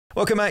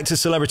Welcome back to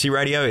Celebrity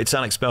Radio. It's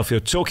Alex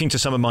Belfield talking to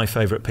some of my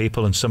favourite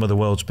people and some of the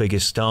world's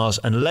biggest stars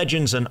and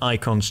legends and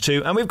icons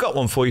too. And we've got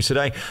one for you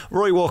today.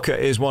 Roy Walker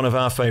is one of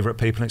our favourite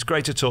people. It's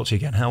great to talk to you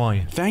again. How are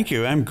you? Thank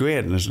you. I'm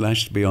great, and it's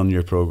nice to be on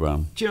your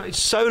programme. Do you know,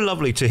 it's so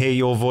lovely to hear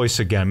your voice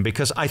again,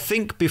 because I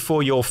think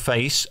before your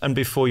face and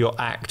before your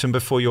act and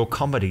before your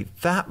comedy,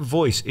 that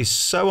voice is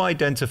so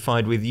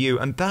identified with you,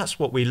 and that's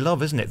what we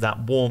love, isn't it? That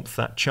warmth,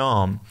 that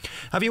charm.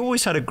 Have you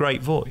always had a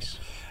great voice?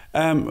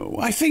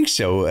 I think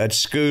so. At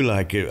school,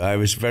 I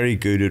was very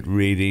good at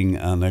reading,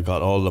 and I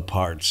got all the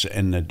parts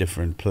in the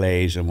different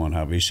plays and what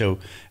have you. So,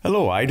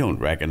 although I don't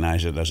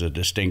recognise it as a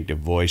distinctive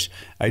voice,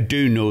 I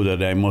do know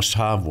that I must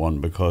have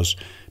one, because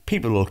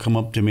people will come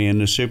up to me in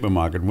the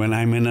supermarket when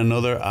I'm in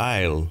another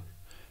aisle,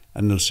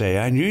 and they'll say,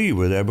 "I knew you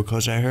were there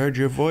because I heard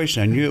your voice.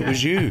 I knew it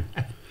was you."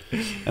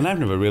 And I've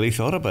never really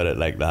thought about it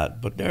like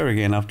that. But there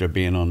again, after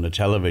being on the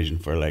television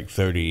for like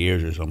 30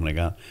 years or something like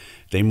that,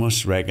 they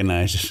must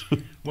recognise it.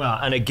 Well,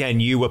 and again,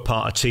 you were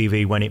part of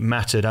TV when it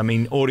mattered. I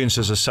mean,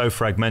 audiences are so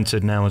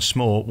fragmented now and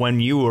small.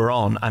 When you were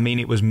on, I mean,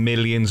 it was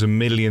millions and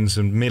millions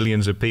and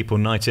millions of people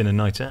night in and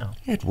night out.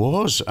 It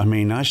was. I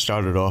mean, I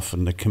started off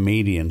in the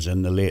comedians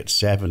in the late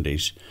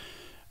 70s,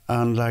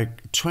 and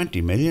like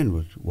 20 million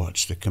would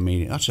watch the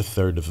comedian. That's a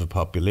third of the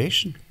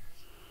population.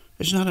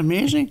 Isn't that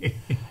amazing?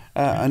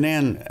 And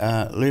then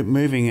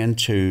moving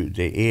into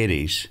the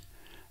 80s,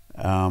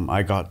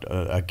 I got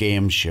a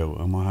game show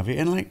and what have you,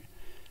 and like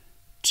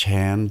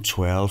 10,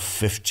 12,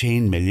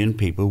 15 million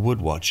people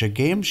would watch a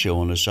game show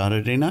on a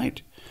Saturday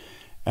night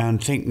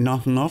and think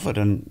nothing of it.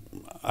 And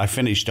I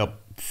finished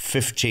up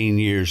 15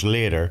 years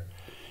later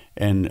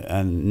in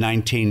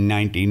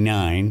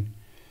 1999,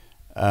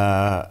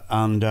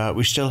 and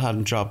we still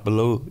hadn't dropped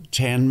below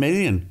 10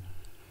 million.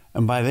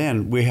 And by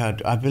then we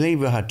had, I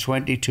believe we had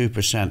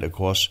 22%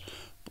 across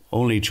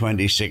only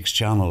 26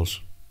 channels,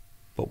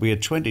 but we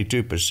had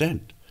 22%.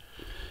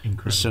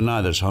 Incredible. So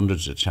now there's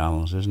hundreds of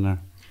channels, isn't there?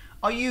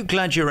 Are you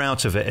glad you're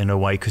out of it in a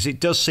way? Because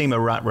it does seem a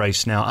rat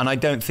race now, and I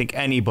don't think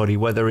anybody,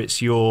 whether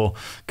it's your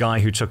guy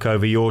who took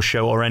over your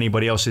show or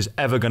anybody else, is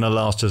ever going to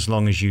last as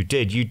long as you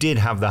did. You did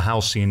have the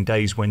halcyon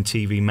days when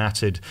TV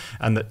mattered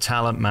and that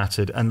talent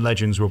mattered and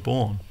legends were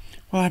born.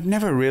 Well, I've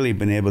never really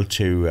been able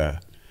to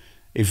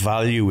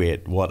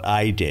evaluate what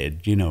I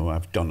did. You know,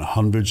 I've done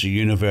hundreds of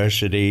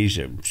universities,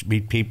 I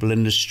meet people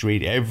in the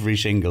street every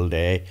single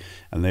day,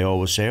 and they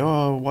always say,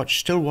 "Oh,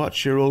 still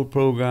watch your old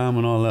program"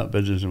 and all that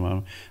business.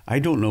 And I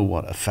don't know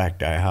what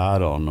effect I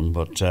had on them,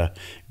 but I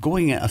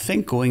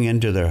think going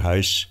into their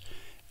house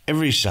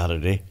every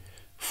Saturday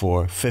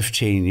for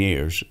 15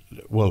 years,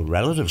 well,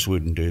 relatives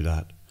wouldn't do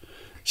that.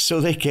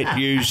 So they get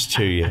used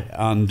to you,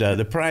 and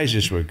the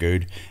prizes were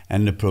good,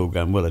 and the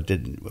program, well,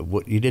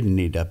 you didn't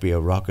need to be a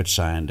rocket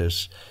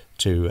scientist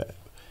to.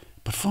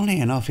 But funny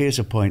enough, here's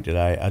a point that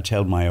I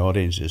tell my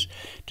audiences: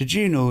 did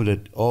you know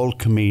that all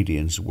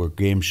comedians were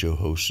game show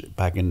hosts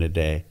back in the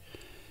day?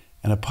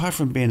 And apart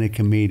from being a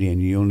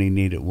comedian, you only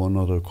needed one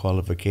other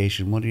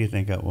qualification. What do you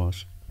think that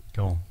was?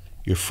 Go on.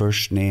 Your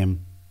first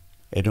name.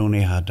 It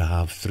only had to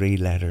have 3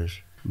 letters: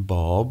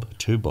 Bob,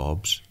 2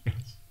 Bobs.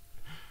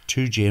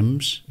 2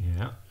 Jims,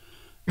 yeah,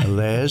 a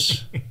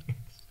Les,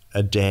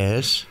 a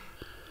Des,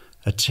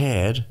 a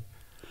Ted,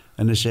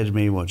 and they said to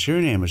me, "What's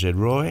your name?" I said,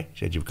 "Roy."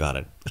 He said, "You've got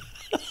it."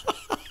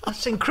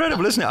 That's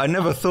incredible, isn't it? I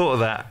never thought of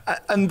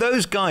that. And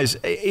those guys,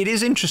 it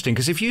is interesting,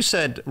 because if you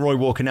said Roy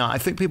Walker now, I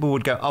think people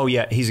would go, "Oh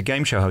yeah, he's a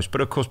game show host." But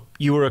of course,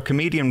 you were a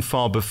comedian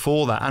far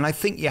before that. And I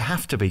think you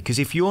have to be, because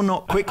if you're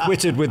not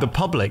quick-witted with the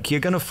public,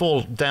 you're going to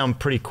fall down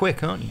pretty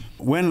quick, aren't you?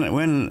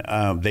 When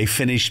they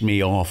finished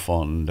me off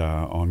on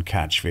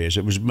Catchphrase,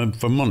 it was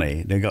for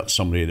money. They got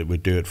somebody that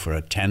would do it for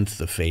 1/10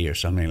 the fee or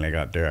something like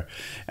that there.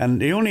 And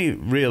the only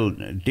real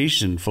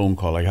decent phone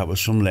call I got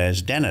was from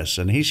Les Dennis,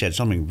 and he said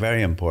something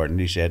very important.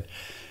 He said,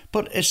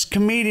 "But it's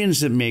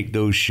comedians that make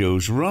those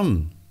shows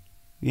run,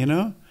 you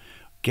know?"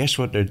 Guess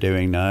what they're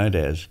doing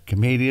nowadays?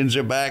 Comedians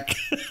are back.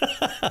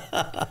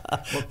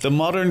 The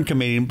modern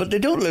comedian, but they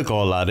don't look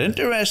all that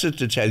interested,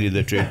 to tell you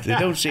the truth. They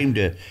don't seem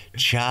to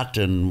chat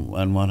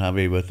and what have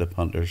you with the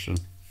punters.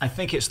 I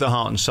think it's the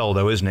heart and soul,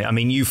 though, isn't it? I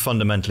mean, you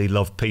fundamentally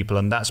love people,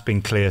 and that's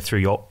been clear through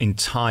your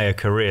entire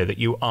career, that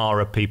you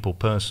are a people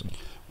person.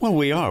 Well,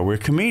 we are. We're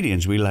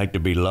comedians. We like to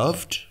be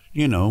loved,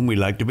 you know, and we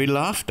like to be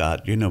laughed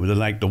at. You know, we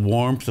like the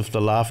warmth of the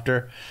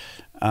laughter.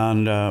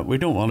 And we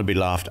don't want to be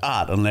laughed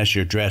at unless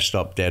you're dressed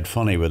up dead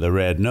funny with a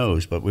red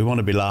nose, but we want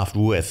to be laughed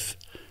with,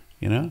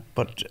 you know.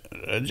 But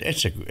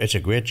it's a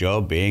great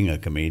job being a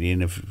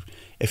comedian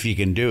if you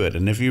can do it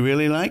and if you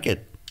really like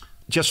it.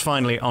 Just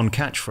finally on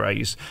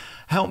Catchphrase,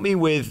 help me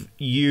with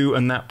you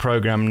and that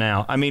program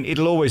now. I mean,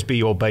 it'll always be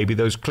your baby.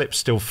 Those clips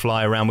still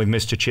fly around with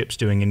Mr. Chips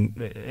doing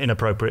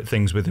inappropriate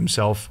things with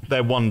himself.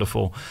 They're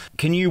wonderful.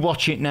 Can you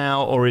watch it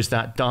now, or is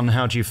that done?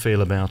 How do you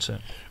feel about it?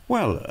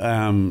 Well,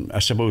 I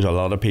suppose a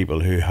lot of people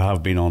who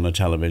have been on the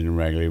television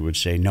regularly would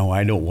say, "No,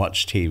 I don't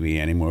watch TV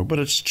anymore." But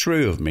it's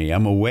true of me.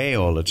 I'm away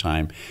all the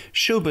time.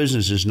 Show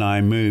business has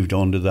now moved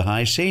on to the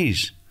high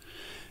seas.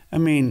 I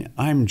mean,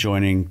 I'm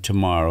joining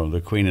tomorrow the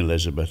Queen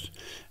Elizabeth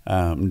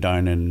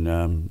down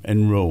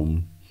in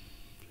Rome,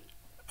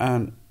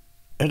 and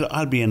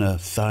I'll be in a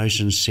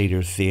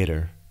 1,000-seater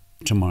theatre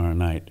tomorrow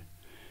night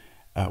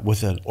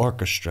with an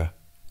orchestra,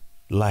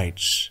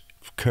 lights,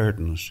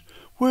 curtains.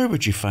 Where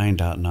would you find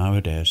that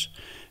nowadays?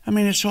 I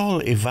mean, it's all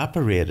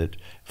evaporated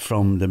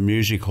from the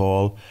music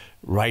hall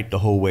right the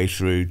whole way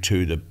through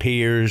to the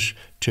piers,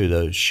 to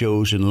the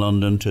shows in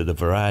London, to the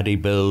variety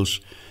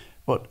bills.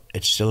 But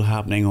it's still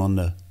happening on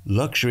the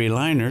luxury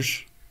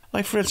liners.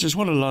 Like, for instance,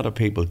 what a lot of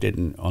people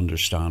didn't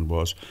understand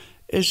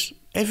is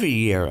every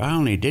year I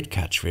only did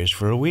Catchphrase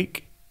for a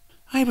week.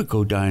 I would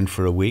go down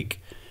for a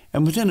week,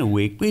 and within a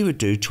week we would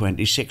do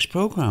 26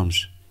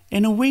 programmes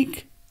in a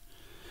week.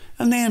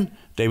 And then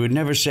they would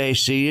never say,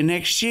 see you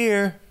next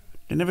year.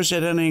 They never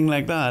said anything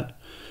like that.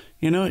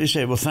 You know, they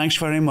said, well, thanks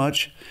very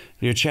much.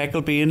 Your cheque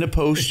will be in the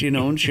post, you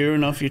know, and sure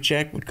enough, your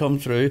cheque would come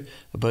through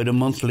about a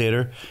month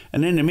later.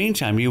 And in the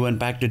meantime, you went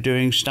back to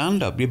doing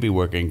stand-up. You'd be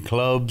working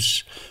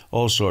clubs,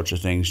 all sorts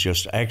of things,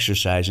 just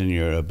exercising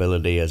your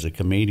ability as a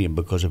comedian,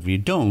 because if you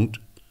don't,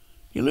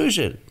 you lose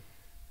it.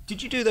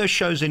 Did you do those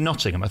shows in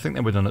Nottingham? I think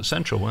they were done at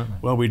Central, weren't they?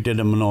 Well, we did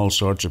them in all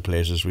sorts of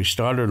places. We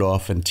started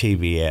off in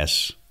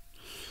TVS,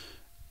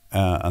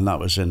 and that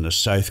was in the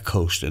South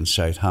Coast in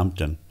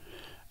Southampton.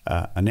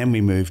 And then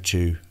we moved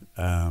to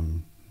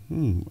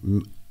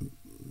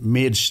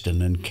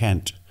Maidstone in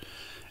Kent.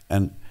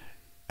 And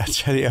I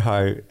tell you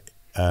how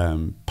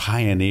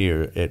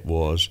pioneer it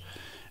was.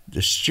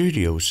 The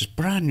studio was this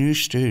brand new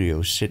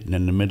studio sitting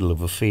in the middle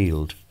of a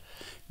field.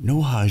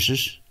 No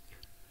houses,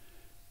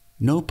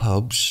 no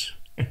pubs,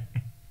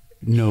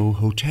 no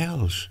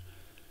hotels.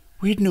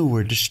 We had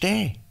nowhere to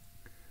stay.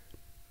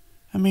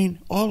 I mean,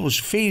 all was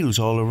fields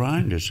all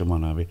around us and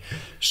what have you.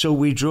 So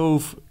we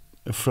drove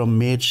from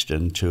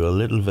Maidstone to a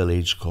little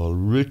village called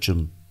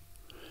Rootham,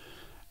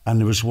 and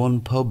there was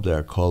one pub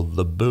there called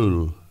the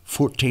Bull,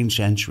 14th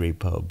century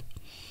pub,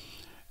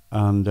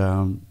 and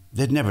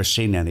they'd never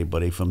seen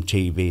anybody from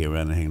TV or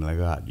anything like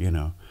that, you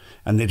know,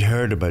 and they'd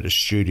heard about a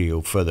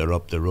studio further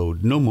up the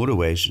road. No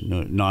motorways,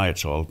 now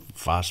it's all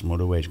fast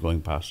motorways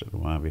going past it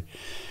and what have you.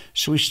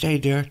 So we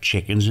stayed there,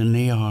 chickens in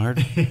the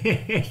yard.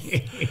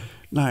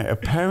 Now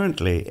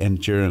apparently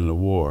during the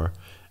war,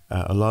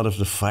 a lot of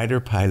the fighter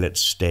pilots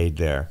stayed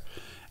there,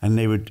 and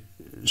they would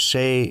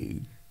say,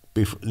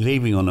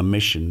 leaving on a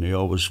mission, they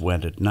always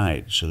went at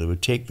night, so they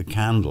would take the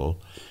candle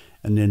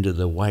and into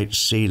the white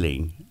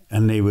ceiling,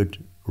 and they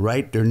would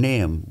write their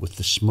name with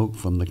the smoke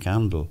from the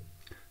candle,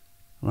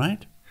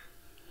 right?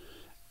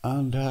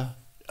 And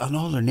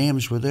all their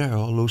names were there,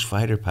 all those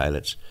fighter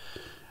pilots.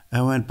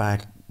 I went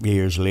back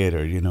years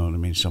later, you know what I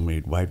mean, somebody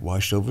had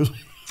whitewashed over them.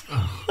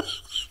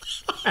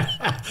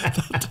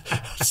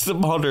 That's the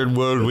modern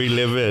world we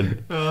live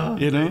in,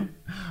 you know.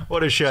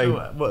 What a shame.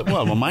 So,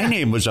 well, my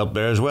name was up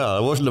there as well. I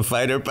wasn't a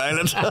fighter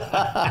pilot.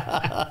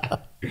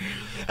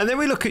 And then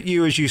we look at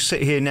you as you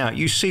sit here now.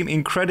 You seem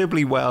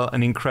incredibly well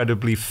and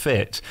incredibly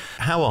fit.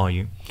 How are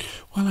you?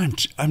 Well,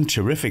 I'm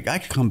terrific. I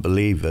can't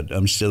believe that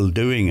I'm still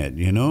doing it,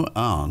 you know.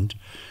 And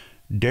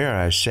dare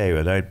I say,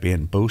 without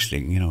being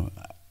boasting, you know,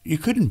 you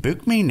couldn't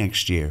book me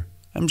next year.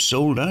 I'm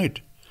sold out.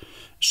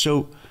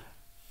 So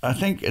I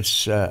think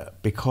it's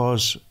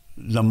because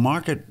the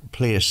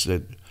marketplace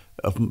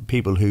of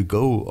people who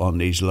go on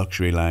these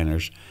luxury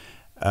liners,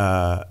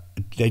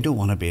 they don't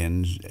want to be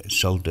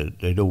insulted.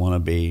 They don't want to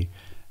be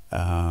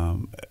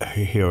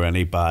hear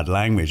any bad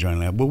language or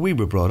anything like that. Well, we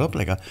were brought up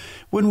like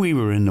when we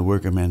were in the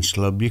Working Men's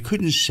Club, you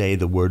couldn't say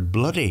the word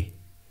bloody.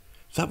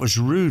 That was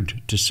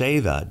rude to say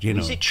that, you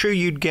know. Is it true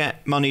you'd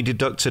get money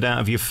deducted out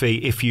of your fee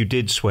if you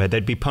did swear?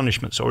 There'd be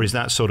punishments, or is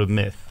that sort of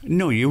myth?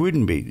 No, you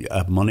wouldn't be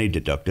money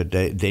deducted.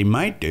 They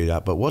might do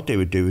that, but what they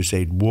would do is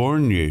they'd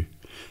warn you.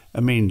 I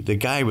mean, the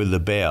guy with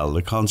the bell,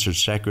 the concert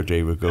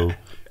secretary, would go,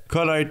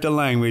 cut out the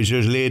language,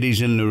 there's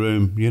ladies in the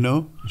room, you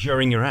know?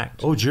 During your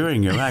act? Oh,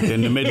 during your act,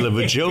 in the middle of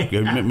a joke,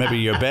 maybe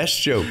your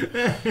best joke.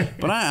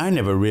 But I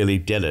never really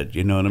did it,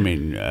 you know what I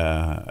mean?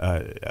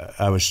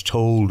 I was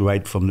told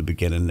right from the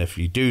beginning, if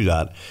you do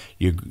that,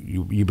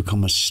 you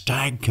become a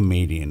stag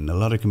comedian. A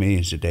lot of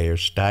comedians today are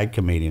stag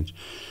comedians.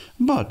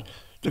 But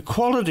the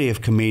quality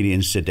of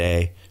comedians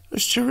today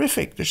is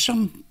terrific. There's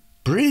some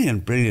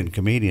brilliant, brilliant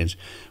comedians.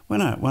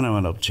 When I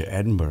went up to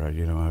Edinburgh,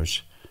 you know, I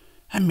was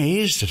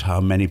amazed at how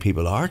many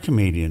people are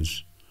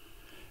comedians.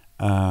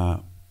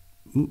 A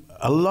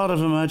lot of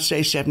them, I'd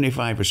say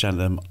 75% of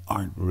them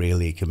aren't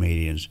really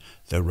comedians.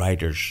 They're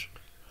writers.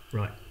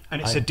 Right.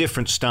 And it's a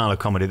different style of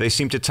comedy. They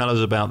seem to tell us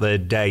about their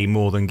day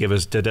more than give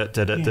us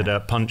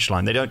da-da-da-da-da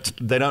punchline.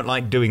 They don't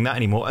like doing that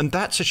anymore. And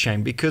that's a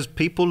shame because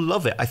people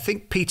love it. I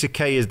think Peter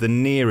Kay is the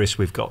nearest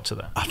we've got to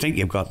that. I think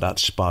you've got that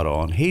spot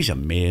on. He's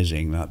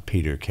amazing, that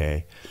Peter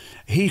Kay.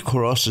 He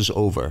crosses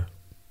over.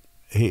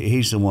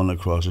 He's the one that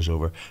crosses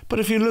over.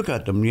 But if you look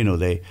at them, you know,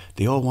 they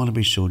all want to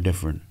be so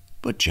different.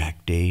 But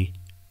Jack D,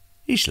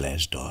 he's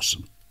Les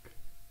Dawson.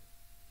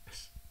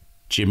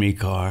 Jimmy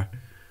Carr,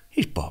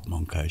 he's Bob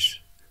Monkhouse.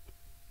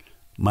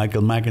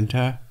 Michael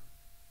McIntyre,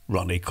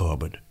 Ronnie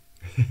Corbett.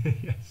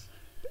 Yes.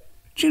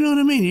 Do you know what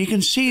I mean? You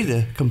can see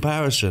the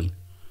comparison.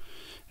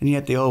 and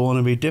yet they all want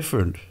to be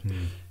different.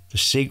 The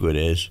secret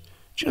is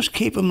just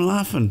keep them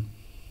laughing.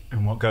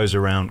 And what goes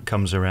around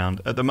comes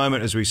around. At the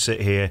moment, as we sit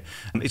here,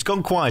 it's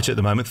gone quiet at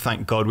the moment,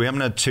 thank God. We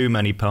haven't had too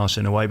many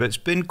passing away, but it's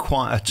been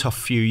quite a tough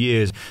few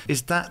years.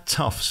 Is that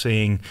tough,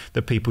 seeing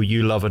the people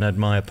you love and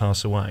admire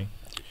pass away?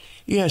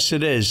 Yes,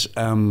 it is.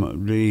 Someone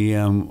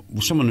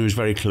who was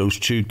very close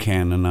to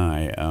Ken and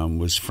I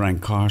was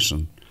Frank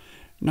Carson.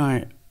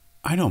 Now,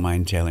 I don't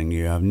mind telling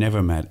you, I've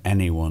never met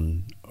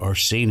anyone or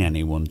seen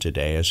anyone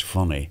today as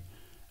funny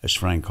as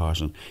Frank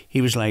Carson. He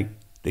was like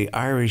the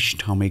Irish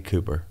Tommy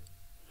Cooper.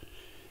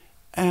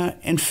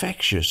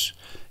 Infectious.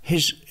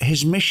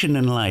 His mission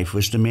in life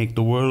was to make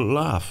the world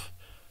laugh.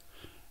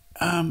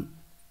 And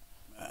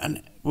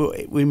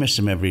we miss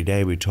him every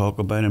day. We talk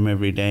about him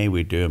every day.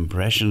 We do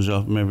impressions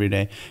of him every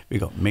day. We've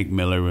got Mick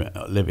Miller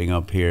living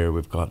up here.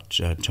 We've got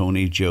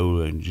Tony Joe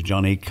and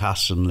Johnny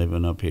Casson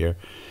living up here.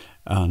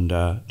 And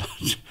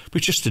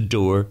we just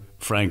adore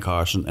Frank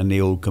Carson and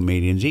the old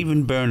comedians.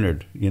 Even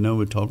Bernard, we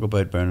talk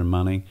about Bernard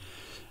Manning.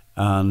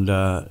 And,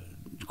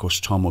 of course,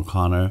 Tom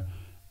O'Connor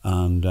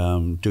and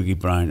Dougie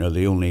Brown are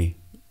the only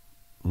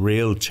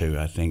real two,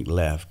 I think,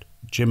 left.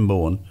 Jim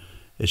Bowen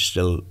is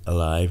still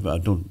alive. I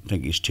don't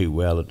think he's too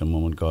well at the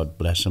moment, God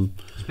bless him.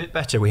 It's a bit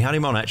better. We had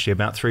him on actually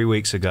about 3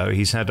 weeks ago.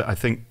 He's had, I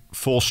think,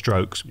 4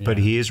 strokes, but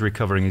he is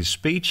recovering. His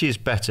speech is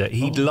better.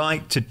 He'd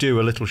like to do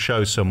a little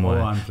show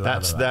somewhere. I'm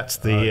glad that's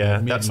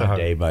the hope.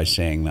 Day by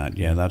saying that.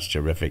 Yeah, that's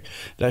terrific.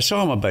 I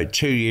saw him about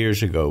 2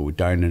 years ago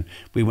down in,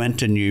 we went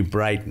to New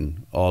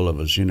Brighton, all of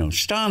us,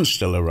 Stan's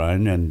still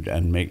around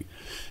and make,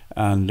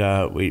 and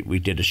we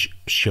did a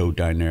show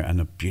down there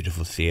in a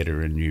beautiful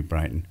theatre in New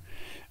Brighton,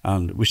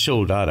 and we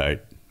sold that out,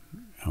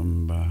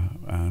 and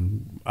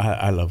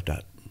I loved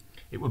that.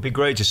 It would be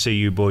great to see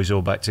you boys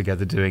all back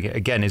together doing it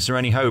again. Is there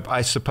any hope?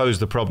 I suppose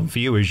the problem for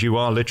you is you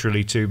are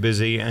literally too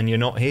busy and you're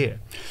not here.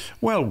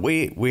 Well,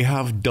 we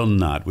have done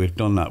that. We've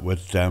done that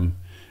with a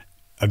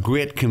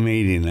great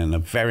comedian and a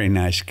very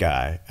nice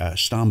guy,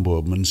 Stan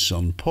Boardman's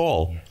son,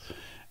 Paul. Yes.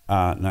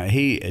 Now,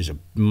 he is a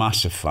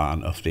massive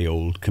fan of the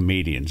old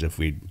comedians, if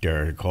we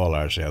dare call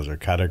ourselves or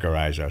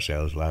categorise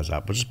ourselves as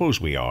that. But I suppose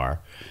we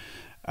are.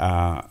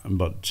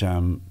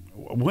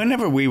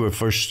 Whenever we were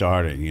first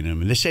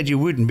starting, they said you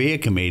wouldn't be a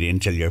comedian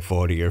until you're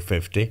 40 or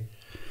 50,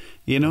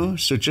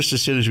 so just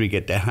as soon as we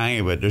get the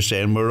hang of it, they're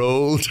saying we're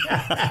old.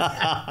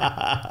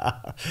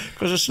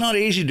 Because it's not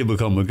easy to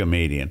become a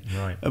comedian.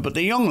 Right. But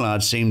the young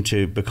lads seem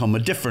to become a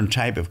different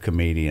type of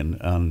comedian,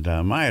 and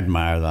I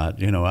admire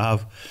that. I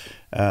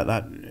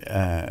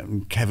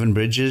have Kevin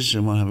Bridges,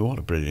 and what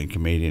a brilliant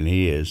comedian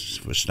he is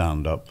for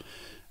stand-up.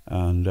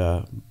 And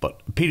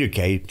but Peter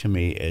Kay, to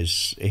me,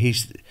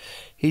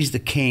 he's the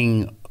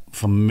king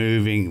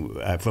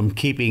from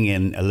keeping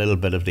in a little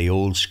bit of the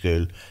old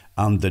school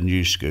and the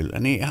new school,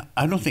 and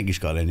I don't think he's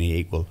got any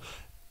equal.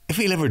 If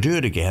he'll ever do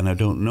it again, I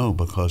don't know,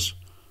 because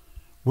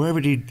where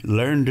would he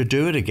learn to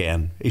do it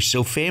again? He's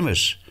so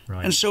famous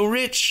and so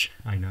rich.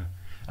 I know.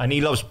 And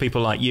he loves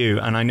people like you,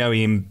 and I know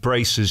he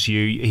embraces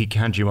you. He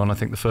had you on, I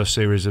think, the first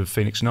series of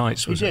Phoenix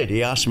Nights. He did.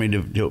 He asked me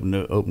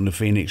to open the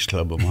Phoenix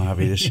Club and what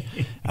have you.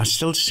 I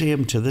still see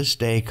him to this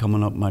day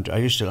coming up. I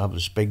used to have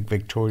this big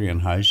Victorian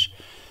house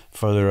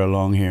further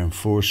along here, in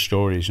 4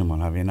 stories and what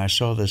have you. And I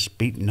saw this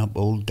beaten up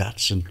old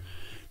Datsun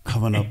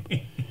coming up.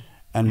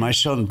 And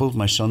both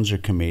my sons are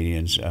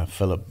comedians.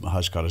 Philip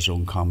has got his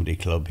own comedy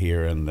club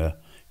here in the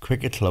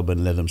cricket club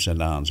in Lytham St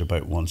Anne's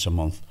about once a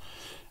month.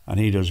 And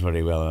he does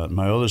very well.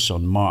 My other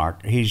son,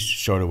 Mark, he's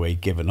sort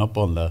of given up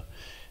on the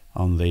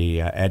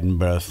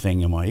Edinburgh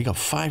thing, and he got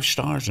 5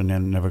 stars and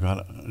then never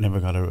got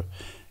a.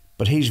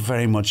 But he's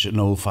very much an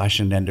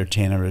old-fashioned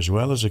entertainer as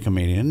well as a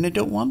comedian, and they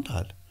don't want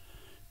that.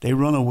 They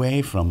run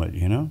away from it,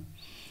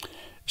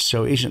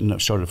 So he's in a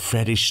sort of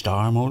Freddie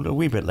Starr mold, a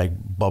wee bit like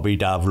Bobby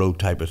Davro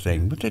type of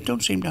thing, but they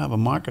don't seem to have a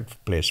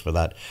marketplace for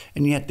that,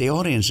 and yet the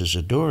audiences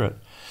adore it.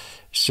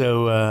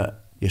 So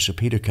so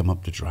Peter came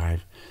up to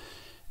drive.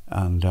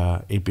 And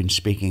he'd been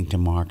speaking to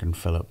Mark and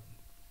Philip,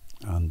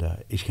 and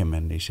he came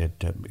in. He said,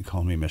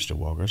 "Call me Mr.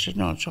 Walker." I said,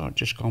 "No, it's all right.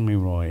 Just call me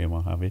Roy and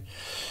what have you."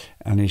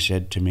 And he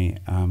said to me,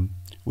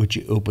 "Would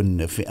you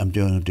open? I'm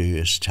going to do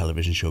this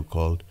television show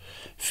called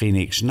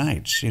Phoenix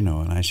Nights, And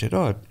I said,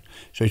 "Oh."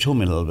 So he told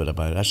me a little bit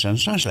about it. I said, "It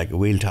sounds like a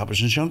wheel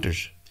tappers and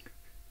shunters."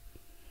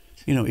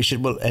 He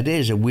said, "Well, it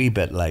is a wee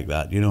bit like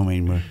that.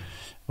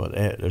 But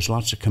there's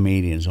lots of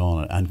comedians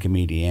on it and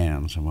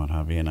comedians and what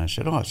have you." And I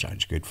said, "Oh, it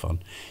sounds good fun."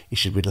 He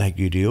said, "We'd like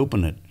you to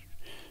open it."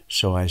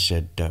 So I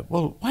said,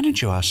 "Well, why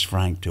don't you ask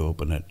Frank to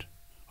open it?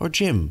 Or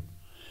Jim?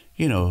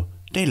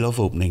 They love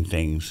opening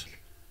things,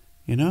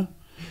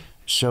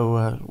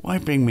 So why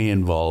bring me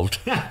involved?"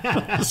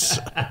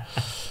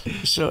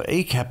 So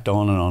he kept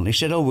on and on. He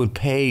said, "Oh, we'll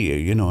pay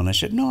you, And I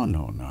said, No,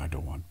 I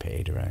don't want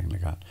paid or anything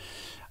like that."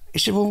 He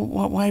said, "Well,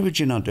 why would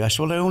you not do it?" I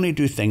said, "Well, I only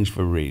do things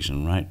for a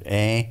reason, right?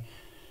 A,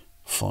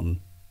 fun,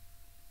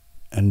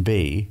 and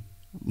B,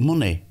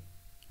 money,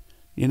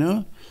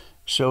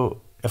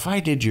 So if I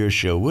did your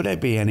show, would I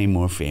be any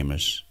more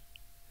famous,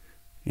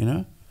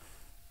 And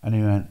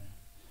he went,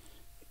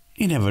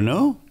 "You never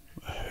know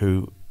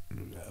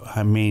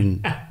I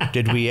mean,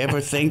 did we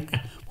ever think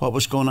what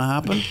was going to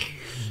happen?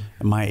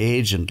 And my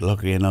agent,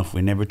 luckily enough,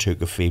 we never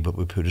took a fee, but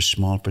we put a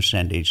small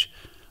percentage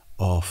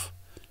off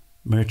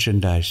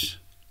merchandise.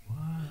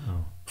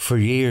 Wow. For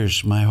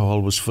years, my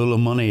hall was full of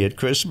money at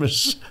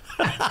Christmas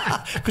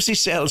because he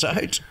sells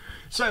out.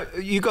 So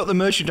you got the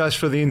merchandise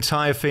for the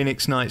entire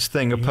Phoenix Nights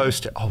thing,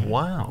 opposed to... Oh,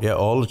 wow.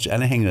 Yeah,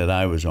 anything that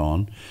I was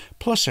on.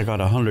 Plus, I got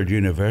 100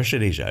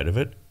 universities out of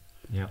it.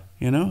 Yeah.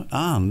 You know,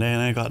 and then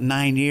I got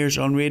 9 years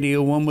on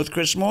Radio 1 with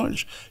Chris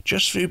Moyles,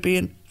 just through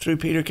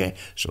Peter Kay.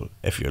 So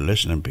if you're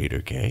listening, Peter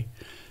Kay,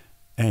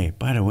 hey,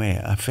 by the way,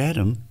 I fed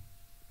him.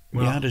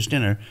 We had his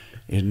dinner.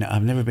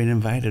 I've never been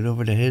invited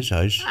over to his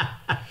house,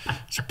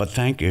 but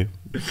thank you.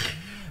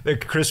 The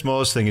Chris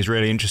Moyles thing is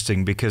really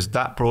interesting because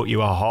that brought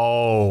you a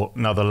whole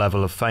another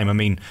level of fame. I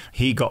mean,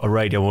 he got a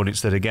radio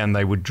audience that, again,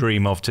 they would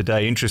dream of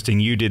today. Interesting,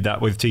 you did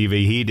that with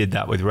TV, he did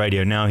that with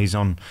radio. Now he's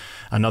on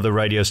another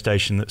radio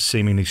station that's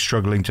seemingly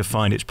struggling to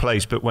find its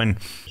place. But when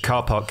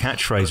Carpark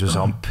Catchphrase was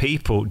on,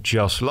 people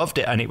just loved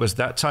it. And it was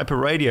that type of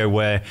radio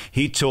where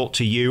he talked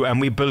to you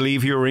and we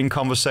believe you were in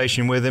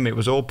conversation with him. It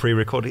was all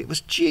pre-recorded. It was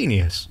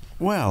genius.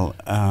 Well,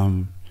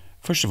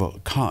 first of all,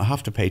 I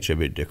have to pay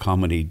tribute to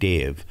Comedy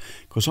Dave,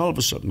 because all of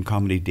a sudden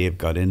Comedy Dave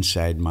got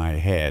inside my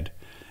head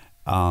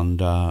and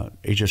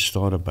he just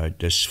thought about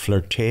this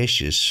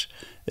flirtatious,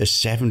 a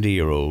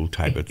 70-year-old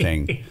type of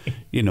thing,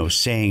 you know,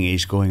 saying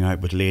he's going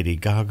out with Lady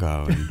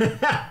Gaga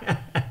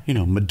and, you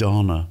know,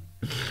 Madonna.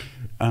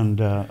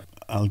 And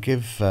I'll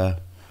give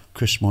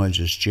Chris Moyles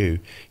his due.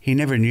 He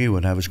never knew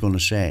what I was going to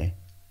say.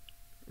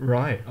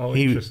 Right. Oh,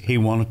 he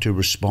wanted to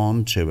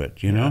respond to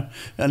it, you know,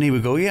 and he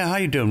would go, "Yeah, how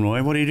you doing,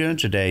 Roy? What are you doing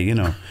today?" You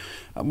know,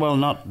 well,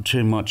 not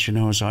too much, you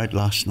know. I was out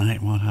last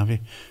night, what have you?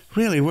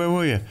 Really, where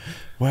were you?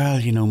 Well,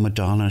 you know,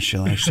 Madonna, she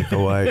likes to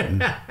go out.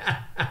 And,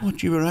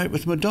 what, you were out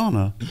with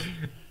Madonna?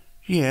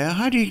 Yeah.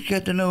 How do you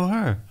get to know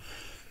her?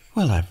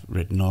 Well, I've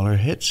written all her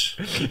hits.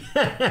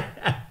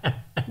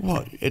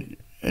 What?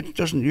 It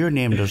doesn't. Your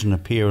name doesn't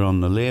appear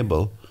on the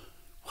label.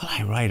 Well,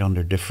 I write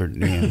under different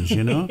names,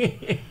 you know.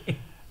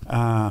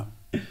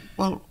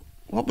 Well,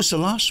 what was the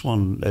last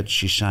one that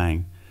she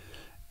sang?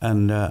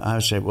 And I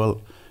would say,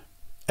 well,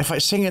 if I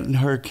sing it in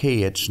her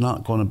key, it's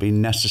not going to be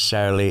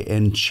necessarily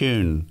in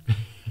tune.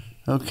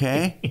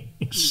 Okay?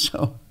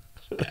 So,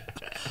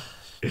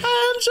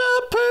 hands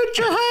up, put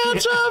your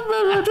hands up.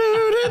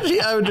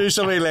 I would do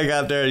something like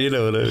that there, you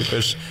know,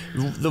 because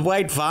the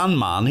white van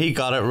man, he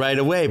got it right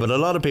away. But a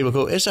lot of people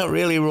go, is that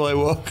really Roy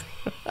Walker?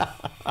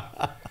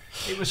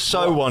 It was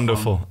so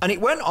wonderful. And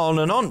it went on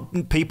and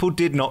on. People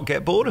did not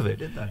get bored of it,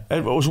 did they?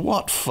 It was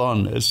what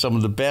fun. It's some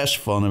of the best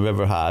fun I've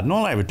ever had. And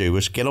all I would do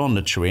was get on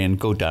the train,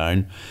 go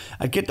down.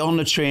 I'd get on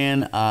the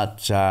train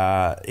at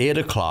 8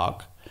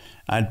 o'clock.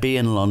 I'd be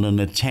in London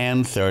at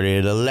 10:30.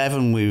 At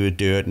 11 we would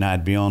do it, and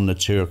I'd be on the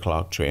 2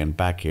 o'clock train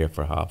back here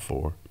for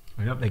 4:30.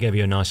 I hope they gave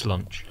you a nice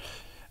lunch.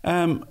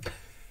 Do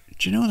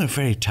you know they're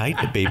very tight,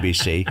 the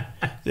BBC?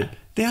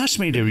 They asked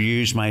me to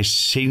use my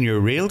senior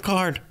rail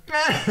card.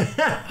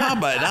 How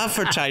about that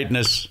for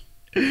tightness?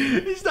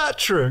 Is that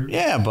true?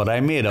 Yeah, but I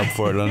made up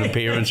for it on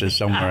appearances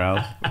somewhere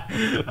else.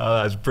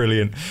 Oh, that's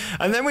brilliant.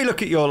 And then we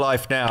look at your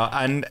life now,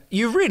 and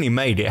you've really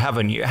made it,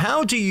 haven't you?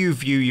 How do you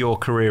view your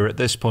career at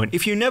this point?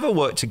 If you never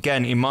worked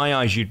again, in my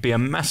eyes, you'd be a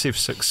massive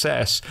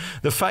success.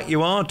 The fact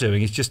you are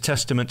doing is just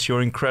testament to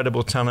your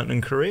incredible talent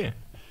and career.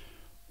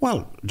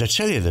 Well, to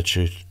tell you the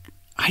truth,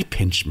 I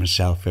pinch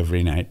myself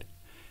every night.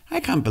 I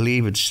can't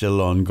believe it's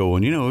still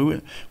ongoing. You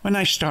know, when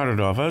I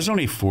started off, I was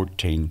only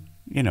 14,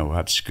 you know,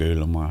 at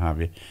school and what have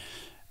you.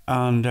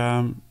 And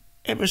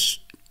it was,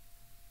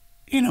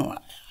 you know,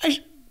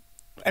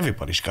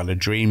 everybody's got a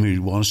dream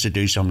who wants to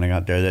do something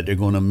out there that they're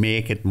going to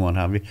make it and what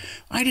have you.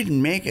 I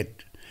didn't make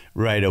it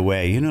right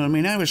away, you know what I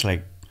mean? I was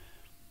like,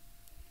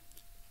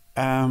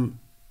 into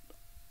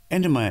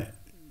my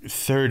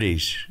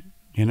 30s,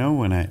 you know,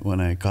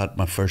 when I got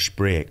my first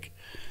break.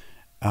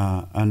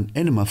 And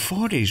into my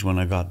 40s when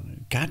I got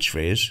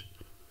Catchphrase.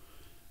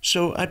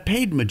 So I'd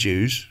paid my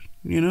dues,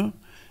 you know,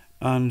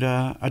 and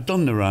I'd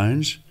done the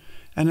rounds,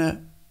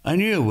 and I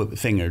knew a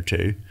thing or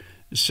two.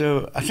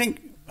 So I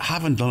think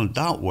having done it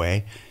that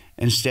way,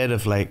 instead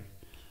of like,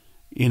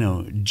 you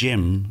know,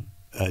 Jim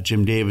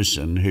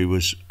Davison, who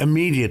was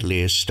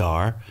immediately a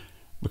star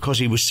because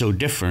he was so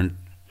different,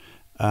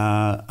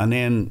 and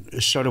then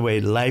sort of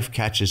way life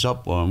catches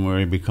up on him where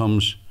he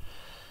becomes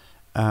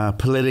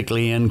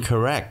politically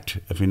incorrect,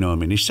 if you know what I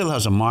mean. He still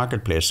has a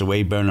marketplace, the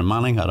way Bernard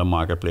Manning had a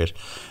marketplace,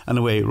 and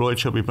the way Roy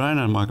Chubby Brown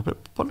had a marketplace,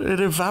 but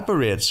it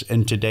evaporates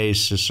in today's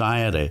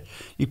society.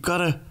 You've got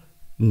to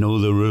know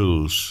the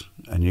rules,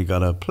 and you've got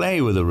to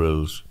play with the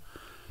rules.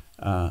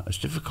 It's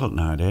difficult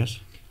nowadays.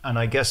 And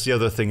I guess the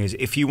other thing is,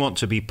 if you want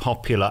to be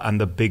popular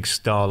and the big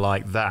star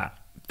like that,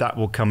 that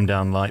will come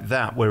down like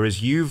that.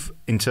 Whereas you've,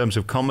 in terms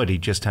of comedy,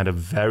 just had a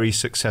very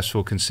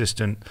successful,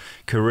 consistent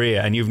career,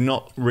 and you've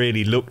not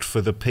really looked for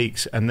the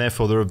peaks, and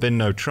therefore there have been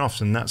no troughs,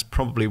 and that's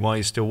probably why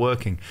you're still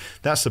working.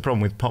 That's the problem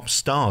with pop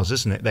stars,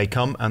 isn't it? They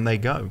come and they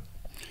go.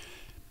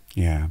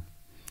 Yeah.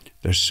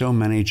 There's so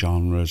many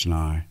genres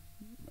now.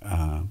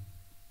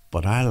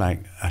 but I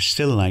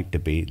still like to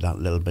be that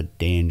little bit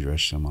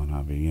dangerous and what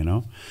have you, you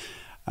know.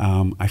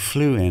 I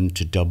flew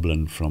into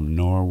Dublin from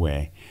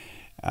Norway,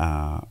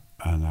 and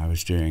I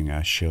was doing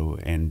a show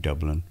in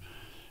Dublin.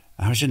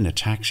 I was in the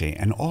taxi,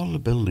 and all the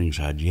buildings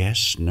had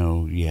yes,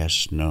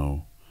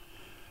 no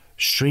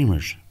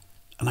streamers.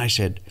 And I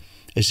said,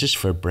 "Is this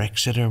for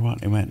Brexit or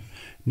what?" He went,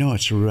 "No,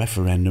 it's a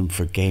referendum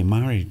for gay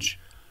marriage."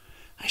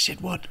 I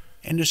said, "What,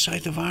 in the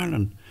south of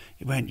Ireland?"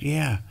 He went,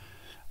 "Yeah."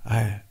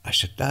 I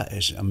said, "That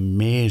is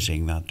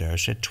amazing, that there." I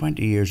said,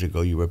 20 years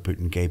ago you were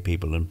putting gay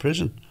people in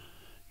prison,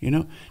 you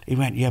know. He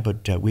went, "Yeah,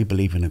 but we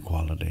believe in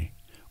equality.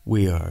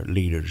 We are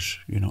leaders,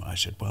 you know." I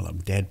said, "Well, I'm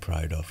dead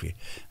proud of you."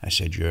 I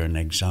said, "You're an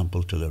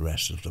example to the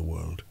rest of the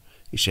world."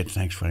 He said,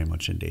 "Thanks very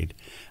much indeed."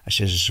 I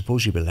said, "I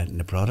suppose you'll be letting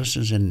the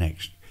Protestants in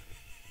next."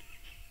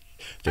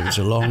 There was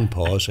a long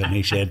pause, and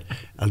he said,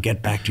 "I'll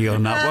get back to you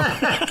on that one."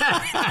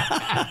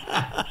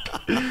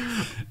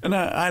 And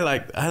I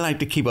like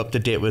to keep up to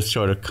date with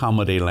sort of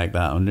comedy like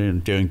that. I'm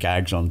doing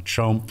gags on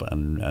Trump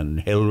and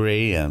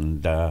Hillary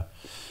and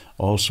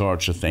all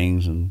sorts of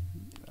things, and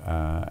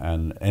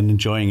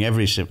enjoying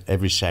every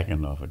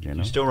second of it. You know.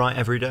 You still write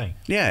every day?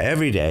 Yeah,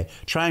 every day.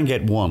 Try and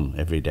get one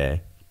every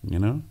day. You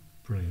know.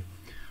 Brilliant.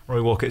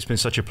 Roy Walker, it's been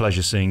such a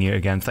pleasure seeing you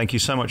again. Thank you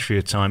so much for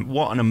your time.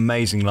 What an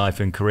amazing life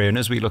and career. And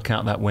as we look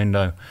out that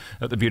window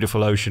at the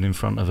beautiful ocean in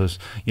front of us,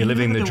 you're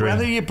living the dream. The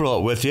weather you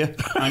brought with you.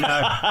 I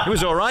know. It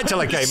was all right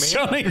till I came in.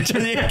 Sunny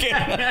till you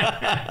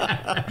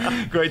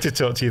came. Great to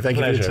talk to you. Thank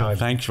you for your time.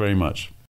 Thanks very much.